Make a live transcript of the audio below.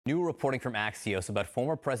New reporting from Axios about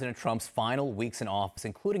former President Trump's final weeks in office,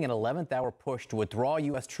 including an 11th hour push to withdraw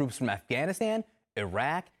U.S. troops from Afghanistan,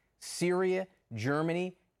 Iraq, Syria,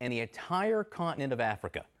 Germany, and the entire continent of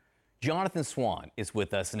Africa. Jonathan Swan is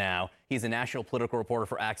with us now. He's a national political reporter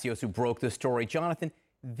for Axios who broke this story. Jonathan,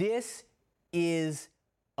 this is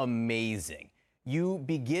amazing. You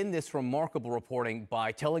begin this remarkable reporting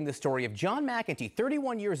by telling the story of John McEntee,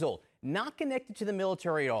 31 years old, not connected to the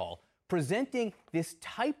military at all, presenting this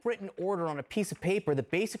typewritten order on a piece of paper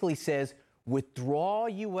that basically says, withdraw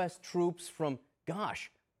U.S. troops from,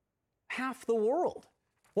 half the world.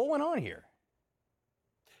 What went on here?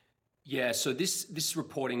 Yeah, so this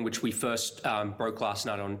reporting, which we first broke last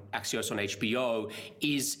night on Axios on HBO,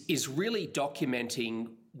 is really documenting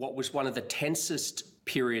what was one of the tensest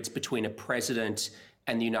periods between a president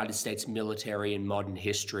and the United States military in modern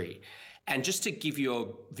history. And just to give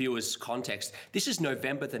your viewers context, this is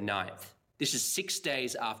November the 9th. This is 6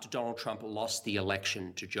 days after Donald Trump lost the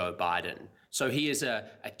election to Joe Biden. So he is a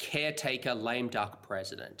caretaker, lame duck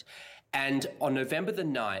president. And on November the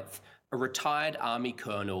 9th, a retired Army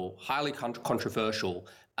colonel, highly controversial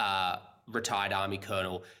retired Army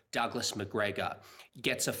colonel, Douglas Macgregor,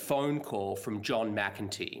 gets a phone call from John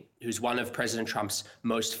McEntee, who's one of President Trump's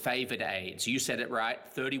most favored aides. You said it right,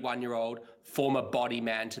 31-year-old, former body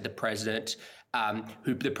man to the president,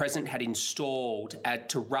 who the president had installed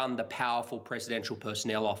to run the powerful presidential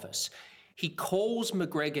personnel office. He calls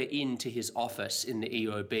Macgregor into his office in the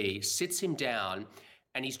EOB, sits him down,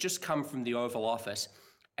 and he's just come from the Oval Office,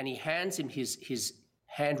 and he hands him his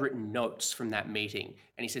handwritten notes from that meeting.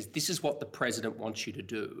 And he says, this is what the president wants you to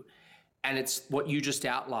do. And it's what you just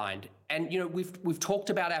outlined. And, we've talked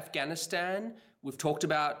about Afghanistan. We've talked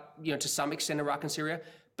about, to some extent, Iraq and Syria.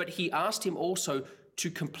 But he asked him also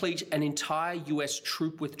to complete an entire US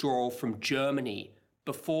troop withdrawal from Germany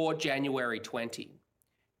before January 20.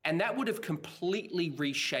 And that would have completely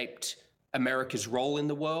reshaped America's role in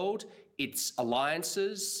the world, its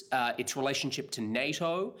alliances, its relationship to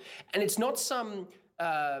NATO. And it's not some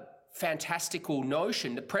fantastical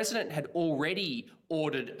notion. The president had already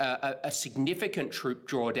ordered a significant troop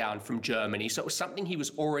drawdown from Germany. So it was something he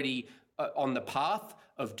was already on the path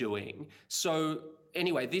of doing. So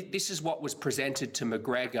anyway, this is what was presented to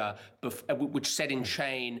Macgregor, which set in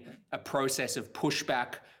chain a process of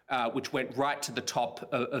pushback, which went right to the top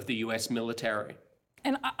of the U.S. military.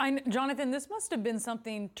 And Jonathan, this must have been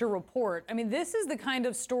something to report. I mean, this is the kind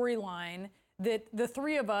of storyline that the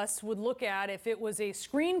three of us would look at if it was a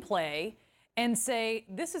screenplay and say,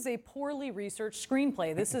 this is a poorly researched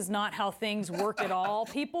screenplay. This is not how things work at all.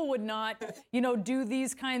 People would not, do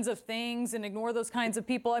these kinds of things and ignore those kinds of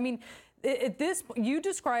people. I mean, at this, you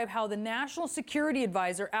describe how the National Security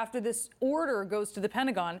Advisor, after this order goes to the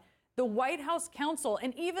Pentagon, the White House counsel,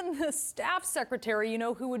 and even the staff secretary,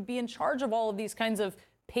 who would be in charge of all of these kinds of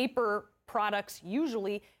paper products,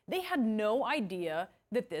 usually, they had no idea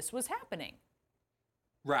that this was happening.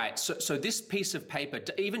 Right. So this piece of paper,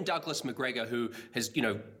 even Douglas Macgregor, who has,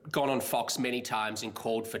 gone on Fox many times and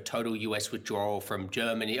called for total U.S. withdrawal from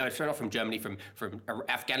Germany, not from Germany, from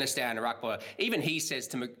Afghanistan, Iraq, even he says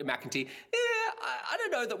to McEntee, I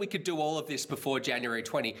don't know that we could do all of this before January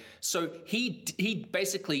 20. So he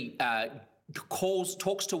basically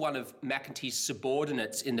talks to one of McEntee's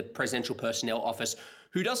subordinates in the presidential personnel office,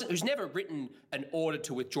 who's never written an order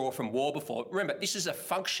to withdraw from war before. Remember, this is a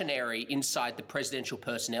functionary inside the presidential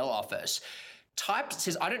personnel office.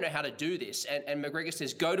 Says, I don't know how to do this. And Macgregor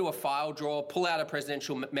says, go to a file drawer, pull out a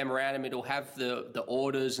presidential memorandum. It'll have the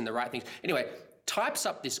orders and the right things. Anyway, types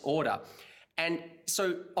up this order. And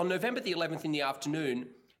so on November the 11th in the afternoon,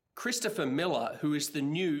 Christopher Miller, who is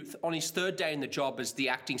on his third day in the job as the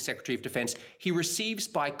acting Secretary of Defense, he receives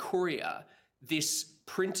by courier this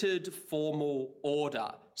printed formal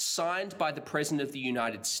order signed by the President of the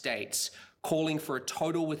United States calling for a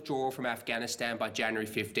total withdrawal from Afghanistan by January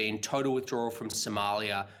 15, total withdrawal from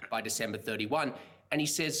Somalia by December 31. And he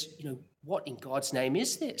says, what in God's name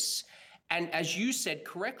is this? And as you said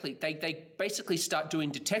correctly, they basically start doing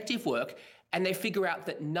detective work, and they figure out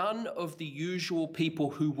that none of the usual people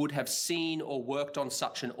who would have seen or worked on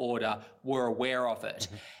such an order were aware of it.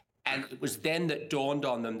 Mm-hmm. And it was then that dawned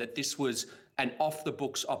on them that this was an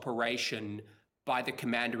off-the-books operation by the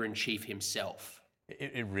commander-in-chief himself.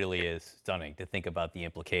 It really is stunning to think about the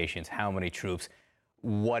implications, how many troops,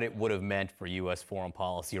 what it would have meant for U.S. foreign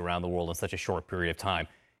policy around the world in such a short period of time.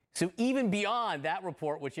 So even beyond that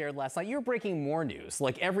report, which aired last night, you're breaking more news.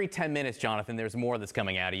 Like every 10 minutes, Jonathan, there's more that's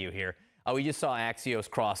coming out of you here. We just saw Axios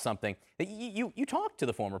cross something. You talked to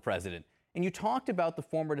the former president, and you talked about the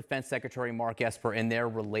former Defense Secretary Mark Esper and their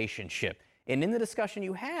relationship. And in the discussion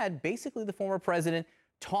you had, basically the former president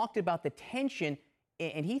talked about the tension,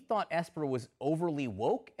 and he thought Esper was overly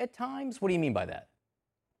woke at times. What do you mean by that?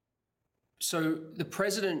 So the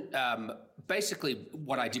president, basically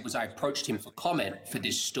what I did was I approached him for comment for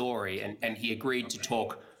this story, and he agreed to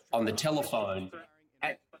talk on the telephone.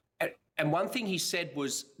 And one thing he said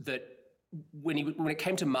was that when it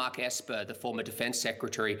came to Mark Esper, the former defense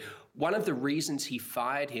secretary, one of the reasons he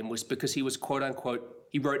fired him was because he was, quote unquote,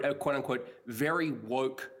 he wrote a, quote unquote, very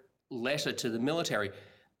woke letter to the military.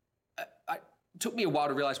 It took me a while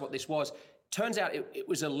to realize what this was. Turns out it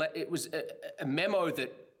was a memo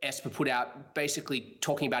that Esper put out basically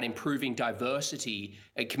talking about improving diversity,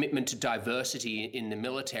 a commitment to diversity in the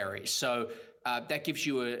military. So that gives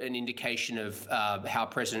you an indication of how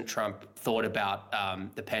President Trump thought about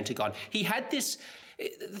the Pentagon. He had this,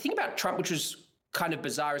 the thing about Trump, which was kind of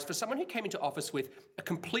bizarre, is for someone who came into office with a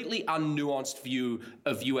completely unnuanced view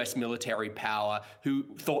of US military power, who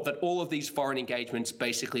thought that all of these foreign engagements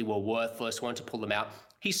basically were worthless, wanted to pull them out.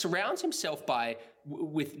 He surrounds himself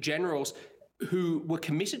with generals who were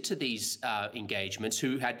committed to these engagements,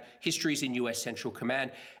 who had histories in US Central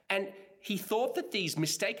Command. And he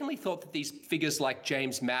mistakenly thought that these figures like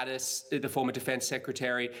James Mattis, the former defense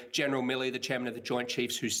secretary, General Milley, the chairman of the Joint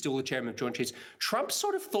Chiefs, who's still the chairman of Joint Chiefs, Trump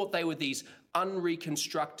sort of thought they were these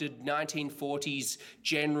unreconstructed 1940s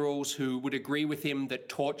generals who would agree with him that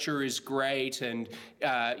torture is great and,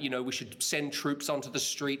 we should send troops onto the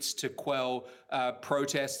streets to quell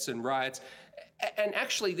protests and riots. And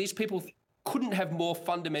actually, these people couldn't have more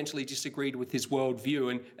fundamentally disagreed with his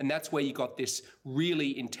worldview. And that's where you got this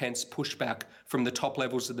really intense pushback from the top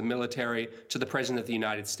levels of the military to the President of the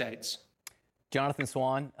United States. Jonathan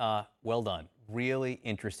Swan, well done. Really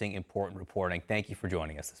interesting, important reporting. Thank you for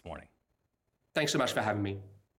joining us this morning. Thanks so much for having me.